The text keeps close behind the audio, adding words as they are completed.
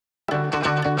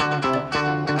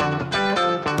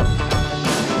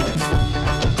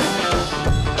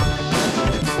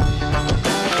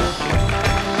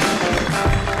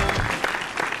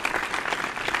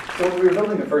we were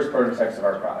building the first prototypes of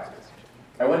our product,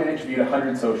 I went and interviewed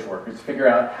 100 social workers to figure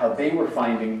out how they were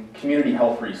finding community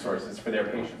health resources for their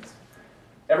patients.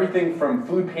 Everything from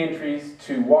food pantries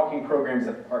to walking programs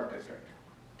at the Park District,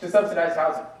 to subsidized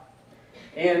housing.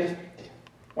 And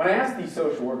when I asked these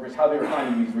social workers how they were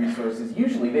finding these resources,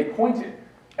 usually they pointed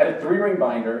at a 3-ring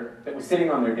binder that was sitting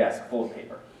on their desk full of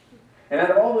paper. And out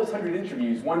of all those 100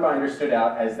 interviews, one binder stood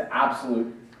out as the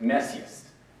absolute messiest.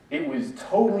 It was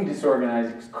totally disorganized,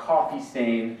 it was coffee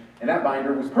stained, and that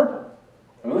binder was purple.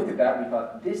 And we looked at that and we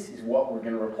thought, this is what we're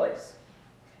going to replace.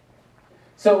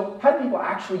 So how do people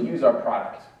actually use our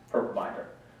product, Purple Binder?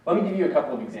 Let me give you a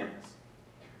couple of examples.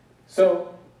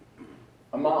 So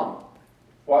a mom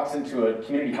walks into a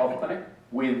community health clinic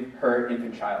with her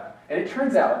infant child. And it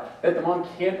turns out that the mom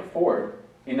can't afford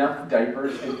enough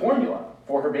diapers and formula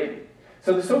for her baby.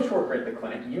 So the social worker at the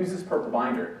clinic uses Purple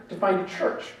Binder to find a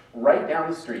church right down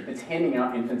the street that's handing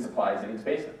out infant supplies in its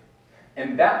basement.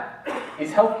 And that is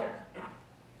healthcare.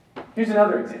 Here's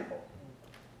another example.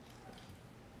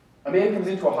 A man comes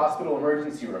into a hospital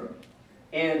emergency room,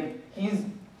 and he's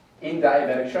in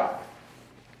diabetic shock.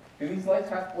 Do these lights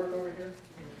have to work over here?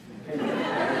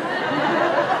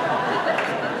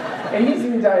 And he's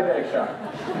in diabetic shock.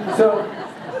 So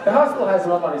the hospital has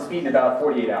him up on his feet in about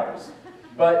 48 hours.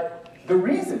 But the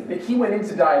reason that he went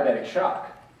into diabetic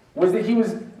shock was that he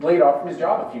was laid off from his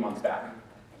job a few months back.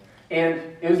 And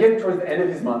it was getting towards the end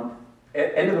of the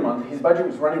month, his budget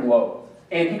was running low,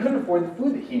 and he couldn't afford the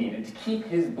food that he needed to keep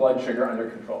his blood sugar under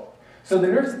control. So the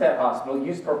nurse at that hospital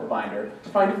used Purple Binder to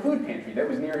find a food pantry that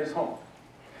was near his home.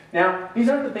 Now, these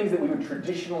aren't the things that we would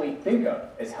traditionally think of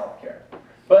as healthcare,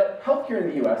 but healthcare in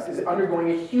the US is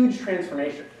undergoing a huge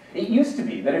transformation. It used to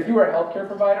be that if you were a healthcare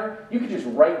provider, you could just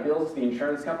write bills to the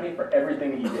insurance company for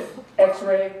everything that you did.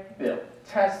 X-ray, bill.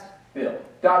 Test, bill.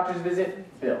 Doctor's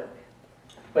visit, bill.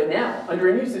 But now, under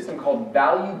a new system called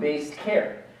value-based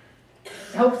care,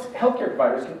 healthcare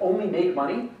providers can only make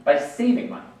money by saving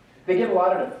money. They get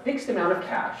allotted a fixed amount of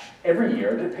cash every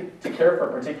year to care for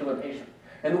a particular patient.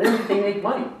 And the way that they make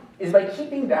money is by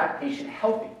keeping that patient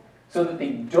healthy so that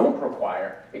they don't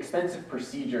require expensive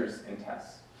procedures and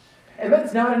tests. And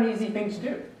that's not an easy thing to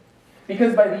do.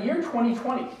 Because by the year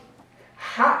 2020,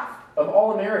 half of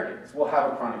all Americans will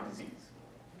have a chronic disease.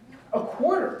 A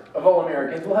quarter of all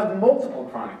Americans will have multiple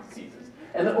chronic diseases.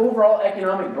 And the overall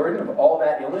economic burden of all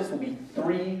that illness will be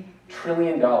 $3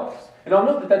 trillion. And I'll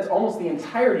note that that's almost the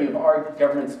entirety of our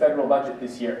government's federal budget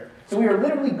this year. So we are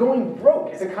literally going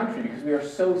broke as a country because we are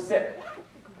so sick.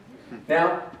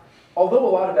 Now, although a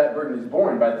lot of that burden is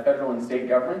borne by the federal and state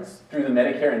governments through the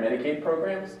Medicare and Medicaid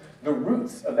programs, the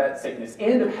roots of that sickness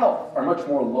and of health are much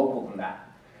more local than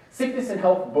that. Sickness and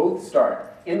health both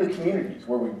start in the communities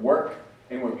where we work,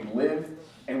 and where we live,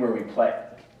 and where we play.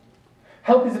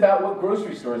 Health is about what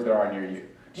grocery stores there are near you.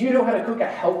 Do you know how to cook a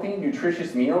healthy,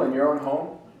 nutritious meal in your own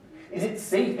home? Is it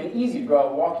safe and easy to go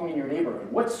out walking in your neighborhood?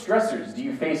 What stressors do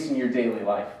you face in your daily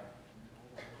life?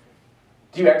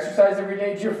 Do you exercise every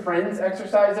day? Do your friends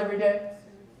exercise every day?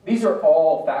 These are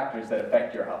all factors that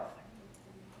affect your health.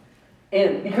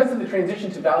 And because of the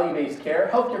transition to value-based care,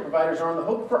 healthcare providers are on the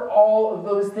hook for all of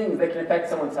those things that can affect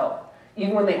someone's health,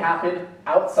 even when they happen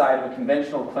outside of a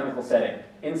conventional clinical setting,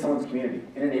 in someone's community,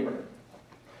 in a neighborhood.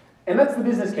 And that's the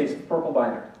business case for Purple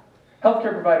Binder.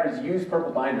 Healthcare providers use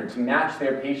Purple Binder to match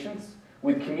their patients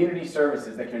with community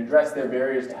services that can address their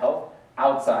barriers to health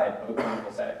outside of a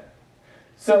clinical setting.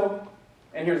 So,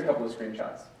 and here's a couple of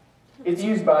screenshots. It's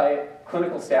used by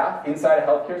clinical staff inside a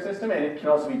healthcare system, and it can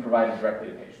also be provided directly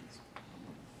to patients.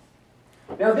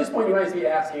 Now at this point you might be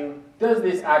asking, does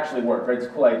this actually work? Right? It's a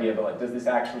cool idea, but like, does this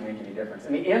actually make any difference?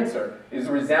 And the answer is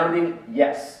a resounding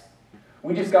yes.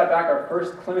 We just got back our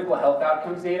first clinical health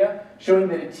outcomes data showing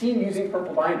that a team using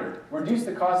Purple Binder reduced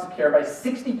the cost of care by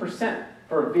 60%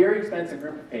 for a very expensive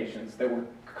group of patients that were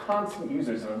constant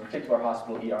users of a particular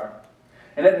hospital ER.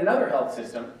 And at another health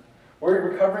system, we're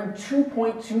recovering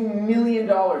 $2.2 million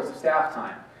of staff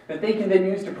time that they can then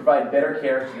use to provide better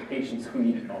care to the patients who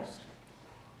need it most.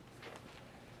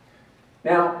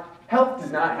 Now, health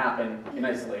does not happen in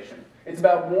isolation. It's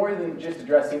about more than just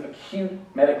addressing acute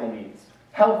medical needs.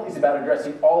 Health is about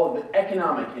addressing all of the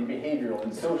economic and behavioral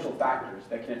and social factors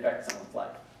that can affect someone's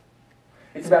life.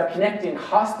 It's about connecting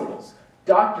hospitals,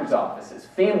 doctors' offices,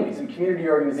 families, and community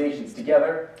organizations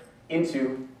together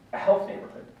into a health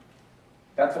neighborhood.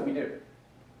 That's what we do.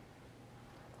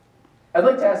 I'd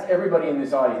like to ask everybody in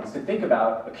this audience to think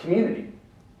about a community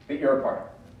that you're a part of.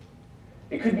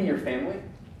 It could be your family.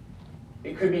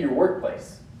 It could be your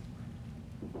workplace.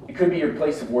 It could be your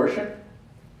place of worship.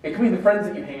 It could be the friends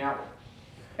that you hang out with.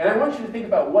 And I want you to think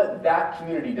about what that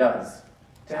community does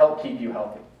to help keep you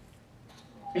healthy.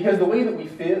 Because the way that we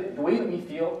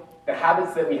feel, the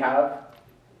habits that we have,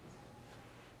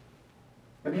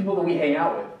 the people that we hang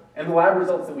out with, and the lab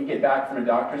results that we get back from a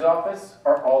doctor's office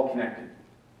are all connected.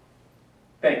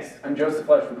 Thanks. I'm Joseph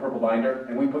Lesh from Purple Binder,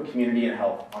 and we put community and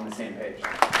health on the same page.